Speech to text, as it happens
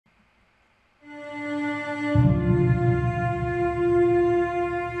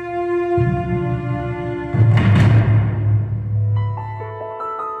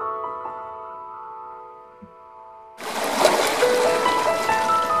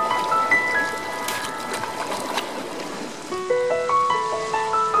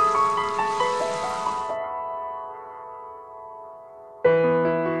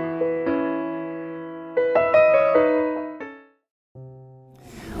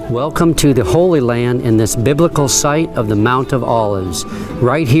Welcome to the Holy Land in this biblical site of the Mount of Olives.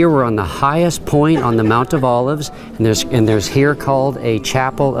 Right here we're on the highest point on the Mount of Olives, and there's here called a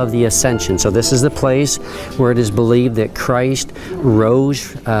Chapel of the Ascension. So this is the place where it is believed that Christ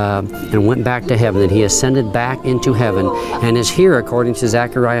rose and went back to heaven, that he ascended back into heaven, and is here, according to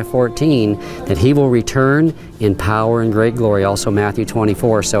Zechariah 14, that he will return in power and great glory, also Matthew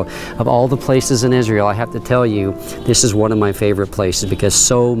 24. So of all the places in Israel, I have to tell you, this is one of my favorite places because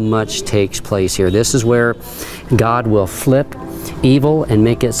so much takes place here. This is where God will flip evil and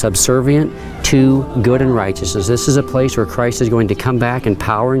make it subservient to good and righteousness. This is a place where Christ is going to come back in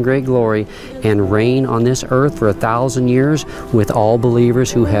power and great glory and reign on this earth for 1,000 years with all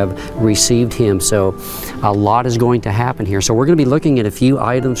believers who have received him. So a lot is going to happen here. So we're going to be looking at a few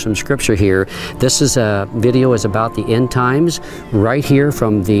items from Scripture here. This is a video is about the end times right here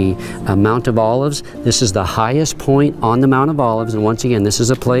from the Mount of Olives. This is the highest point on the Mount of Olives, and once again, this is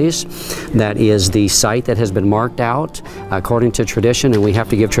a place that is the site that has been marked out according to tradition, and we have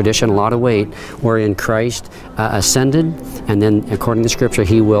to give tradition a lot of weight, wherein Christ ascended, and then according to Scripture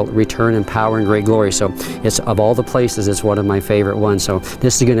he will return in power and great glory. So it's, of all the places, it's one of my favorite ones. So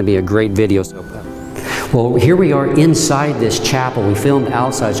this is going to be a great video. Well, here we are inside this chapel. We filmed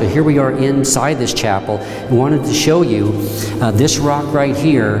outside, so here we are inside this chapel. I wanted to show you this rock right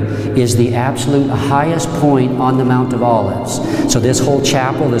here is the absolute highest point on the Mount of Olives. So this whole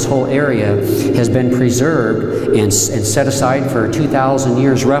chapel, this whole area has been preserved and set aside for 2,000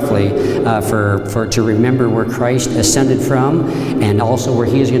 years roughly to remember where Christ ascended from, and also where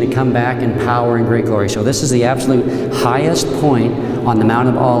he is going to come back in power and great glory. So this is the absolute highest point on the Mount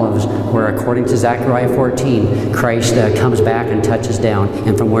of Olives, where according to Zechariah 14, Christ comes back and touches down,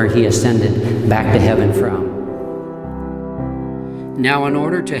 and from where he ascended back to heaven from. Now, in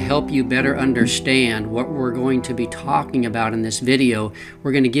order to help you better understand what we're going to be talking about in this video,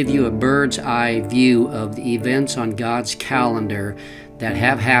 we're going to give you a bird's eye view of the events on God's calendar that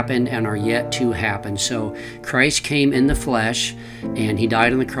have happened and are yet to happen. So Christ came in the flesh and he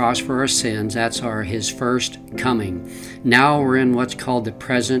died on the cross for our sins. That's his first coming. Now we're in what's called the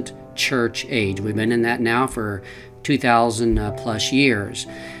present church age. We've been in that now for 2,000 plus years.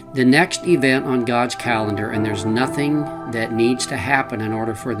 The next event on God's calendar, and there's nothing that needs to happen in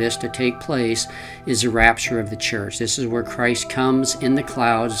order for this to take place, is the rapture of the church. This is where Christ comes in the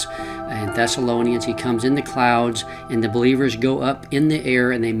clouds. In Thessalonians, he comes in the clouds, and the believers go up in the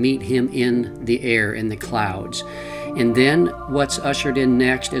air, and they meet him in the air, in the clouds. And then what's ushered in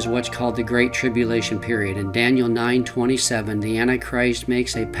next is what's called the Great Tribulation period. In Daniel 9:27, the Antichrist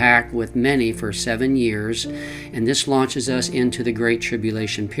makes a pact with many for 7 years, and this launches us into the Great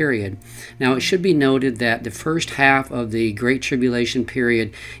Tribulation period. Now, it should be noted that the first half of the Great Tribulation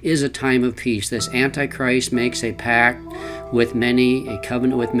period is a time of peace. This Antichrist makes a pact with many, a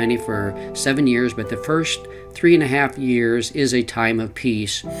covenant with many for 7 years, but the first 3.5 years is a time of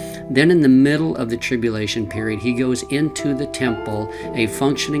peace. Then in the middle of the tribulation period, he goes into the temple, a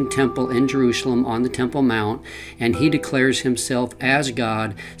functioning temple in Jerusalem on the Temple Mount, and he declares himself as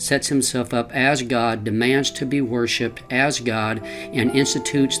God, sets himself up as God, demands to be worshipped as God, and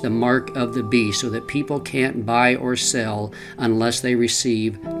institutes the mark of the beast so that people can't buy or sell unless they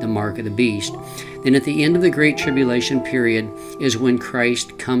receive the mark of the beast. Then at the end of the Great Tribulation period is when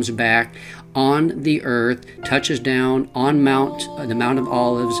Christ comes back on the earth, touches down on the Mount of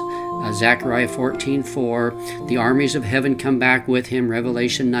Olives, Zechariah 14:4. The armies of heaven come back with him,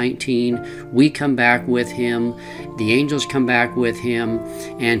 Revelation 19. We come back with him. The angels come back with him,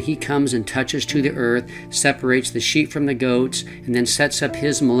 and he comes and touches to the earth, separates the sheep from the goats, and then sets up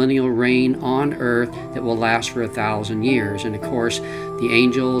his millennial reign on earth that will last for 1,000 years. And of course, the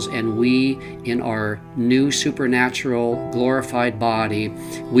angels and we, in our new supernatural glorified body,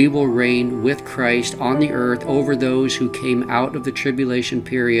 we will reign with Christ on the earth over those who came out of the tribulation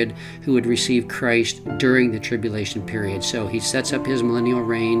period, who would receive Christ during the tribulation period. So he sets up his millennial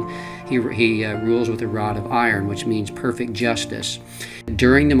reign. He rules with a rod of iron, which means perfect justice.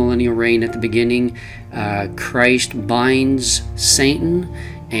 During the millennial reign, at the beginning, Christ binds Satan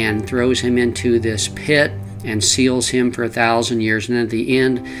and throws him into this pit and seals him for 1,000 years. And then at the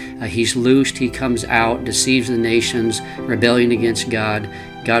end, he's loosed, he comes out, deceives the nations, rebellion against God.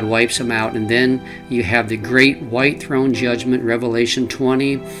 God wipes them out, and then you have the great white throne judgment, Revelation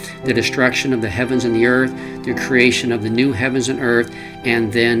 20, the destruction of the heavens and the earth, the creation of the new heavens and earth,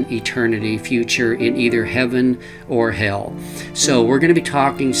 and then eternity future in either heaven or hell. So we're going to be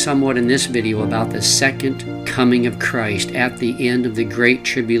talking somewhat in this video about the second coming of Christ at the end of the Great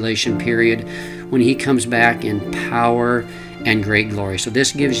Tribulation period, when he comes back in power and great glory. So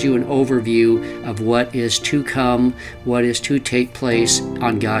this gives you an overview of what is to come, what is to take place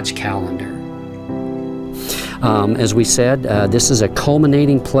on God's calendar. As we said, this is a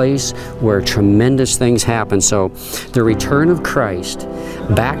culminating place where tremendous things happen. So the return of Christ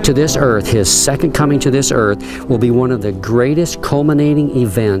back to this earth, His second coming to this earth, will be one of the greatest culminating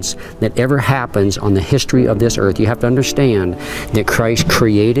events that ever happens on the history of this earth. You have to understand that Christ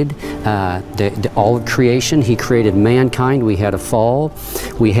created all of creation. He created mankind. We had a fall.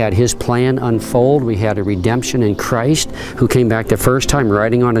 We had His plan unfold. We had a redemption in Christ, who came back the first time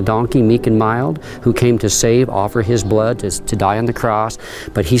riding on a donkey, meek and mild, who came to save, offer His blood to die on the cross.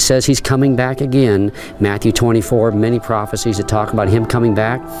 But He says He's coming back again. Matthew 24, many prophecies that talk about Him coming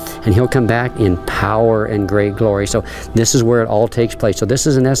back, and He'll come back in power and great glory. So this is where it all takes place. So this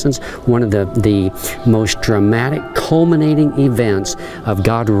is in essence one of the most dramatic culminating events of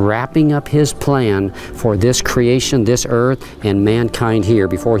God wrapping up His plan for this creation, this earth, and mankind here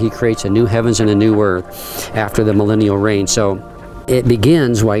before He creates a new heavens and a new earth after the millennial reign. So it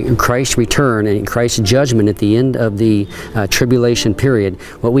begins by Christ's return and Christ's judgment at the end of the tribulation period.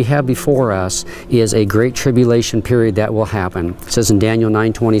 What we have before us is a great tribulation period that will happen. It says in Daniel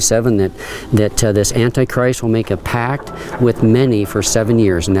 9:27 that this Antichrist will make a pact with many for 7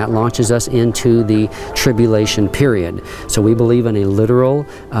 years, and that launches us into the tribulation period. So we believe in a literal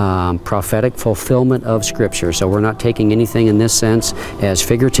prophetic fulfillment of Scripture. So we're not taking anything in this sense as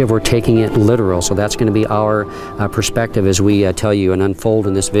figurative, we're taking it literal. So that's going to be our perspective as we tell you and unfold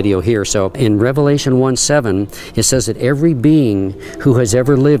in this video here. So in Revelation 1:7, it says that every being who has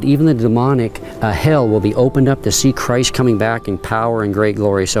ever lived, even the demonic hell, will be opened up to see Christ coming back in power and great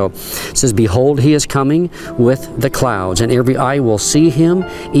glory. So it says, behold, He is coming with the clouds, and every eye will see Him,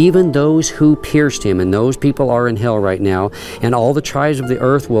 even those who pierced Him. And those people are in hell right now. And all the tribes of the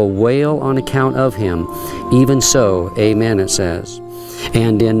earth will wail on account of Him. Even so, amen, it says.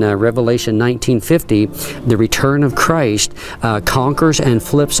 And in Revelation 19:50, the return of Christ conquers and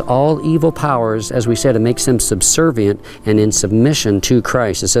flips all evil powers, as we said, it makes them subservient and in submission to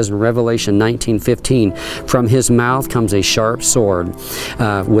Christ. It says in Revelation 19:15, from His mouth comes a sharp sword,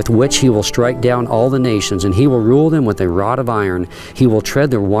 with which He will strike down all the nations, and He will rule them with a rod of iron. He will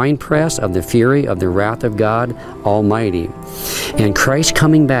tread the winepress of the fury of the wrath of God Almighty. And Christ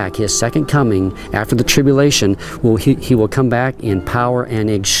coming back, His second coming after the tribulation, He will come back in power and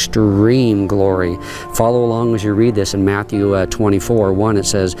extreme glory. Follow along as you read this in Matthew 24:1. It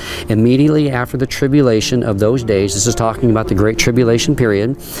says, immediately after the tribulation of those days, this is talking about the Great Tribulation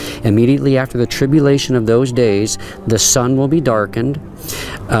period, immediately after the tribulation of those days, the sun will be darkened,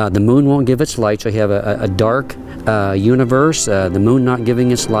 the moon won't give its light, so you have a dark universe, the moon not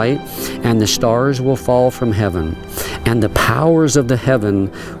giving its light, and the stars will fall from heaven, and the powers of the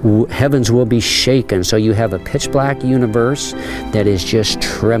heavens will be shaken. So you have a pitch black universe that is just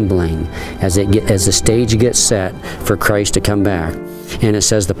trembling as the stage gets set for Christ to come back. And it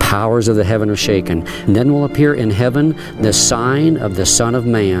says the powers of the heaven are shaken. And then will appear in heaven the sign of the Son of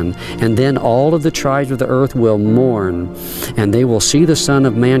Man. And then all of the tribes of the earth will mourn. And they will see the Son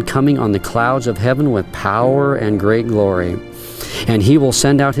of Man coming on the clouds of heaven with power and great glory. And He will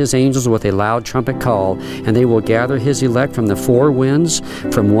send out His angels with a loud trumpet call, and they will gather His elect from the four winds,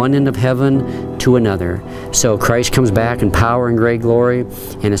 from one end of heaven to another. So Christ comes back in power and great glory,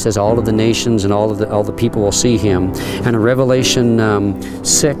 and it says all of the nations and all the people will see Him. And in Revelation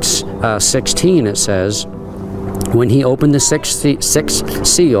 6:16 it says, when He opened the sixth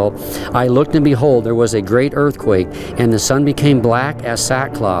seal, I looked, and behold, there was a great earthquake, and the sun became black as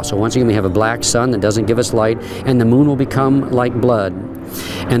sackcloth. So once again, we have a black sun that doesn't give us light, and the moon will become like blood.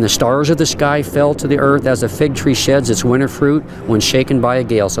 And the stars of the sky fell to the earth as a fig tree sheds its winter fruit when shaken by a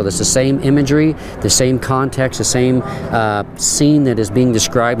gale. So that's the same imagery, the same context, the same scene that is being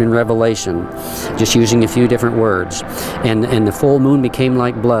described in Revelation, just using a few different words. And the full moon became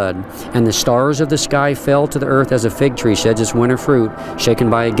like blood, and the stars of the sky fell to the earth as a fig tree sheds its winter fruit, shaken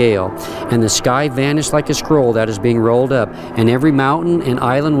by a gale. And the sky vanished like a scroll that is being rolled up, and every mountain and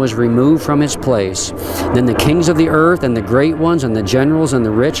island was removed from its place. Then the kings of the earth, and the great ones, and the generals, and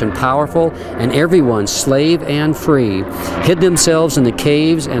the rich and powerful, and everyone, slave and free, hid themselves in the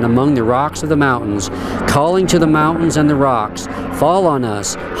caves and among the rocks of the mountains, calling to the mountains and the rocks, fall on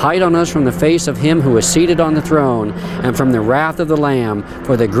us, hide on us from the face of Him who is seated on the throne, and from the wrath of the Lamb,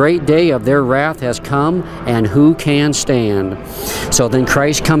 for the great day of their wrath has come, and who can stand? So then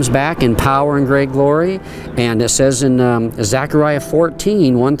Christ comes back in power and great glory, and it says in Zechariah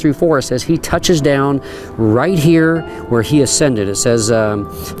 14:1-4, it says He touches down right here where He ascended. It says,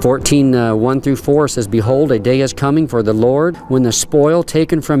 14, 1 through 4 says, Behold, a day is coming for the Lord, when the spoil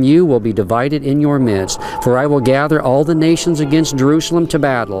taken from you will be divided in your midst. For I will gather all the nations against Jerusalem to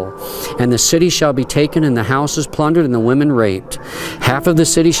battle, and the city shall be taken, and the houses plundered, and the women raped. Half of the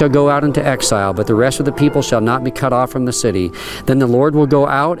city shall go out into exile, but the rest of the people shall not be cut off from the city. Then the Lord will go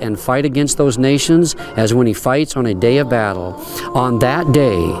out and fight against those nations, as when he fights on a day of battle. On that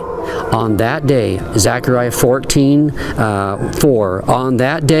day, Zechariah 14, 4, on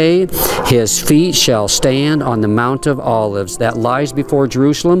that day his feet shall stand on the Mount of Olives that lies before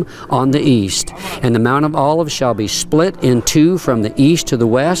Jerusalem on the east. And the Mount of Olives shall be split in two from the east to the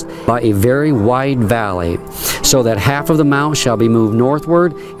west by a very wide valley, so that half of the mount shall be moved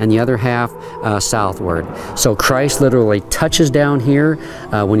northward and the other half southward. So Christ literally touches down here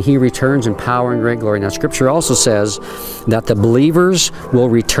when he returns in power and great glory. Now Scripture also says that the believers will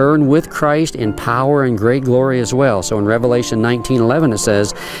return with Christ in power and great glory as well. So in Revelation 19:11 it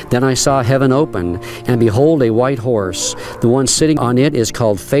says, Then I saw heaven opened, and behold, a white horse. The one sitting on it is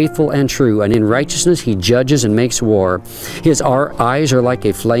called Faithful and True, and in righteousness he judges and makes war. His eyes are like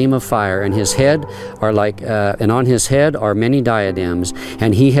a flame of fire, and his head are like, and on his head are many diadems.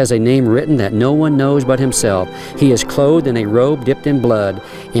 And he has a name written that no one knows but himself. He is clothed in a robe dipped in blood,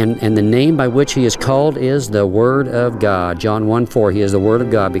 and the name by which he is called is the Word of God. John 1:4, he is the Word of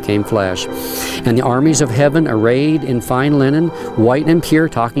God became flesh. And the armies of heaven, arrayed in fine linen, white and pure,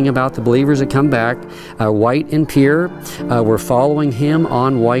 talking about the believers that come back, white and pure, were following him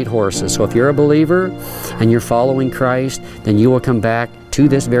on white horses. So if you're a believer and you're following Christ, then you will come back to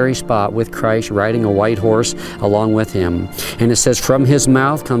this very spot with Christ riding a white horse along with him. And it says, From his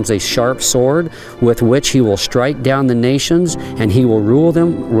mouth comes a sharp sword, with which he will strike down the nations, and he will rule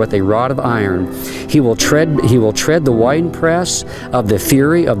them with a rod of iron. He will tread the winepress of the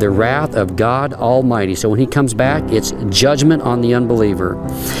fury of the wrath of God Almighty. So when he comes back, it's judgment on the unbeliever.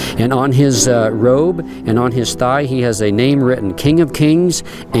 And on his robe and on his thigh he has a name written, King of Kings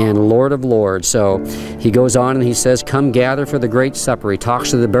and Lord of Lords. So he goes on and he says, Come gather for the great supper. He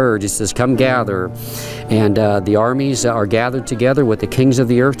talks to the birds. He says, Come gather. And the armies are gathered together with the kings of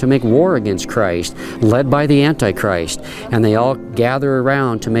the earth to make war against Christ, led by the Antichrist. And they all gather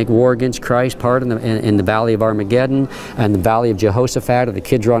around to make war against Christ, part in the valley of Armageddon and the valley of Jehoshaphat, or the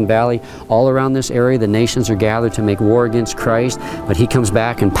Kidron Valley. All around this area, the nations are gathered to make war against Christ. But he comes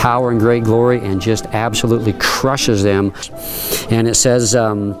back in power and great glory and just absolutely crushes them. And it says,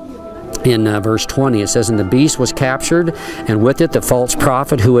 in verse 20, it says, And the beast was captured, and with it the false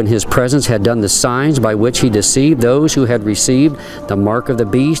prophet, who in his presence had done the signs by which he deceived those who had received the mark of the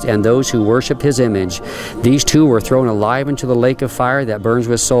beast and those who worshipped his image. These two were thrown alive into the lake of fire that burns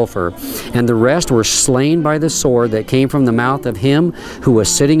with sulfur. And the rest were slain by the sword that came from the mouth of him who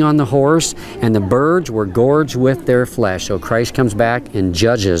was sitting on the horse, and the birds were gorged with their flesh. So Christ comes back and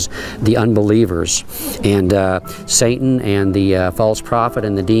judges the unbelievers. And Satan and the false prophet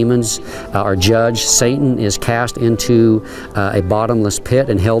and the demons are judged. Satan is cast into a bottomless pit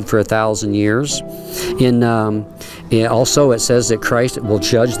and held for 1,000 years. Also it says that Christ will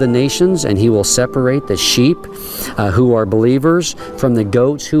judge the nations, and he will separate the sheep who are believers from the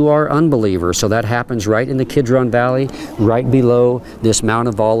goats who are unbelievers. So that happens right in the Kidron Valley, right below this Mount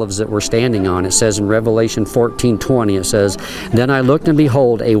of Olives that we're standing on. It says in Revelation 14:20, it says, Then I looked, and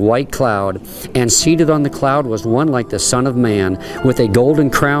behold, a white cloud, and seated on the cloud was one like the Son of Man, with a golden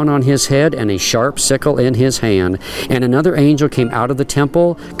crown on his head and a sharp sickle in his hand. And another angel came out of the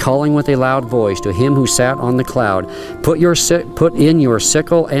temple, calling with a loud voice to him who sat on the cloud, Put in your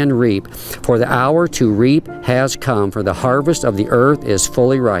sickle and reap, for the hour to reap has come, for the harvest of the earth is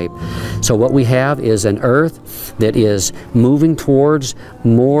fully ripe. So what we have is an earth that is moving towards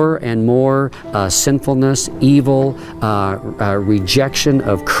more and more sinfulness, evil, rejection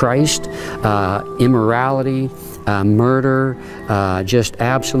of Christ, immorality, murder, just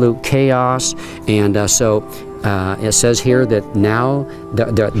absolute chaos. And so it says here that now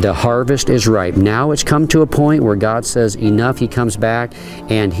the harvest is ripe. Now it's come to a point where God says enough. He comes back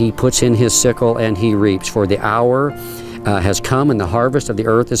and he puts in his sickle and he reaps, for the hour has come, and the harvest of the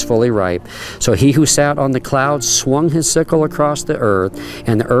earth is fully ripe. So he who sat on the clouds swung his sickle across the earth,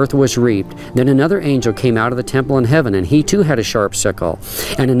 and the earth was reaped. Then another angel came out of the temple in heaven, and he too had a sharp sickle.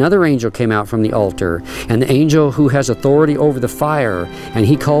 And another angel came out from the altar, and the angel who has authority over the fire, and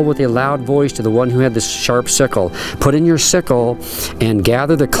he called with a loud voice to the one who had the sharp sickle, Put in your sickle and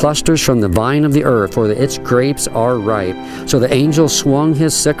gather the clusters from the vine of the earth, for its grapes are ripe. So the angel swung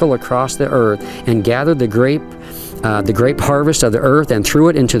his sickle across the earth and gathered the the grape harvest of the earth, and threw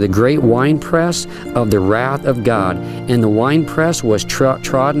it into the great winepress of the wrath of God. And the winepress was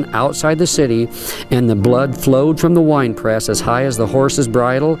trodden outside the city, and the blood flowed from the winepress as high as the horse's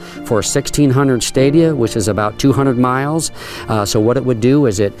bridle for 1,600 stadia, which is about 200 miles. So what it would do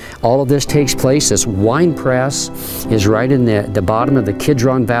is all of this takes place. This winepress is right in the bottom of the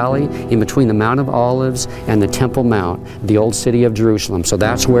Kidron Valley, in between the Mount of Olives and the Temple Mount, the old city of Jerusalem. So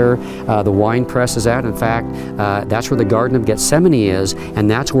that's where the winepress is at. In fact, that's where the Garden of Gethsemane is, and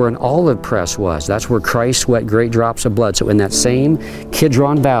that's where an olive press was. That's where Christ sweat great drops of blood. So in that same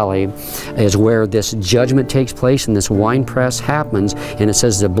Kidron Valley is where this judgment takes place, and this winepress happens. And it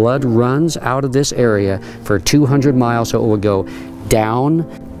says the blood runs out of this area for 200 miles. So it will go down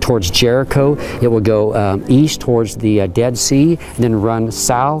towards Jericho, it will go east towards the Dead Sea, and then run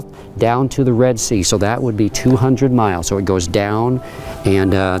south down to the Red Sea. So that would be 200 miles. So it goes down,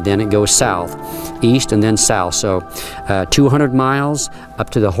 and then it goes south, east, and then south. So 200 miles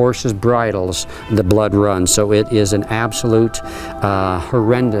up to the horses' bridles, the blood runs. So it is an absolute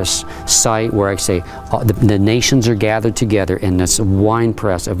horrendous sight, where I say the nations are gathered together in this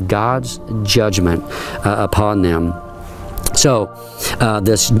winepress of God's judgment upon them. So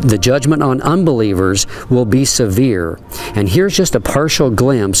the judgment on unbelievers will be severe. And here's just a partial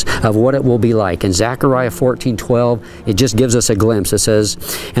glimpse of what it will be like. In Zechariah 14:12, it just gives us a glimpse. It says,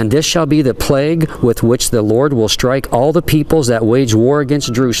 "And this shall be the plague with which the Lord will strike all the peoples that wage war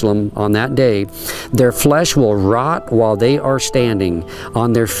against Jerusalem on that day. Their flesh will rot while they are standing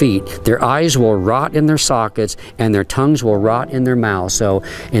on their feet. Their eyes will rot in their sockets, and their tongues will rot in their mouths." So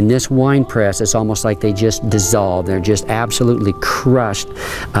in this winepress, it's almost like they just dissolve. They're just absolutely crushed.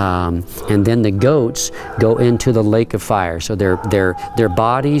 And then the goats go into the lake of fire. So their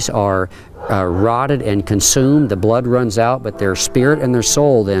bodies are rotted and consumed. The blood runs out, but their spirit and their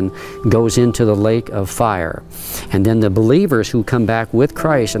soul then goes into the lake of fire. And then the believers who come back with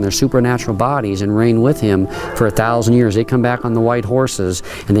Christ in their supernatural bodies and reign with Him for 1,000 years, they come back on the white horses,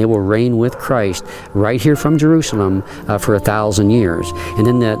 and they will reign with Christ right here from Jerusalem for 1,000 years. And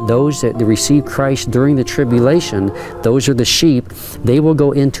then those that receive Christ during the tribulation, those are the sheep, they will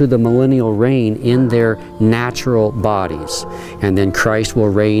go into the millennial reign in their natural bodies. And then Christ will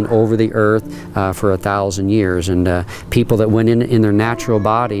reign over the earth for 1,000 years. And people that went in their natural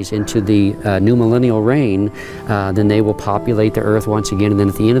bodies into the new millennial reign, then they will populate the earth once again. And then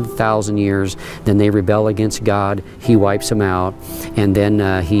at the end of the 1,000 years, then they rebel against God. He wipes them out, and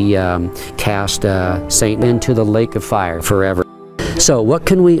then He cast Satan into the lake of fire forever. So what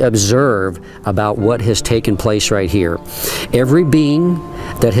can we observe about what has taken place right here? Every being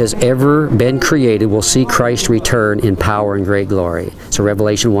that has ever been created will see Christ return in power and great glory. So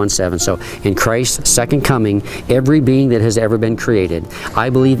Revelation 1:7. So in Christ's second coming, every being that has ever been created,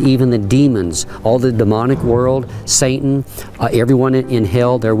 I believe even the demons, all the demonic world, Satan, everyone in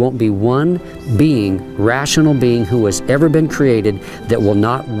hell, there won't be one being, rational being, who has ever been created that will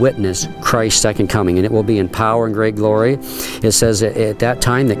not witness Christ's second coming. And it will be in power and great glory. It says at that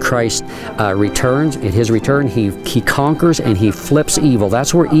time that Christ returns. At His return, He conquers and He flips evil.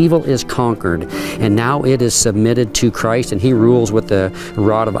 That's where evil is conquered. And now it is submitted to Christ, and He rules with the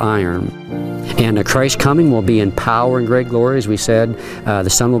rod of iron. And Christ's coming will be in power and great glory. As we said, the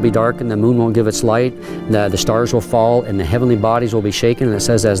sun will be darkened, the moon won't give its light, the stars will fall, and the heavenly bodies will be shaken. And it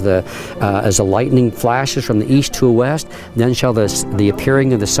says, as the lightning flashes from the east to the west, then shall the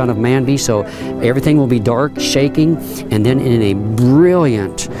appearing of the Son of Man be. So everything will be dark, shaking, and then in a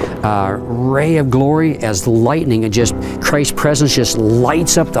brilliant ray of glory, as lightning, and just Christ's presence just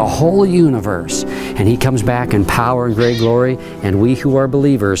lights up the whole universe. And He comes back in power and great glory, and we who are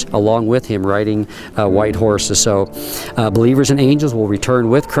believers, along with Him, riding white horses. So believers and angels will return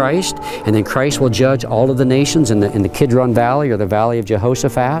with Christ, and then Christ will judge all of the nations in the Kidron Valley, or the Valley of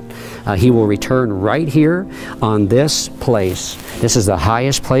Jehoshaphat. He will return right here on this place. This is the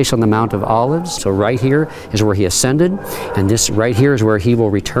highest place on the Mount of Olives. So right here is where He ascended, and this right here is where He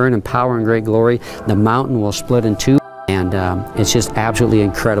will return in power and great glory. The mountain will split in two. And it's just absolutely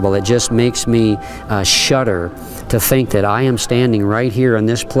incredible. It just makes me shudder to think that I am standing right here in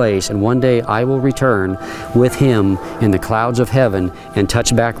this place, and one day I will return with Him in the clouds of heaven and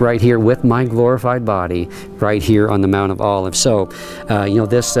touch back right here with my glorified body right here on the Mount of Olives. So, you know,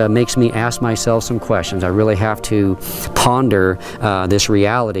 this makes me ask myself some questions. I really have to ponder this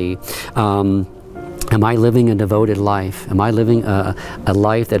reality. Am I living a devoted life? Am I living a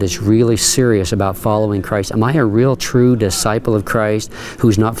life that is really serious about following Christ? Am I a real true disciple of Christ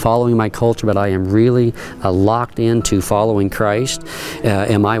who's not following my culture, but I am really locked into following Christ?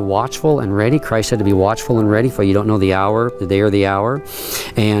 Am I watchful and ready? Christ said to be watchful and ready, for you don't know the hour, the day or the hour.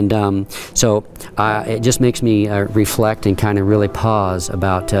 And so it just makes me reflect and kind of really pause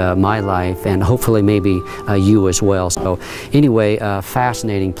about my life, and hopefully maybe you as well. So anyway,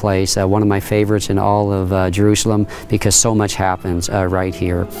 fascinating place, one of my favorites in all of Jerusalem, because so much happens right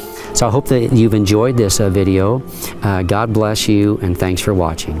here. So I hope that you've enjoyed this video. God bless you, and thanks for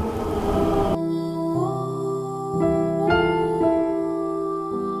watching.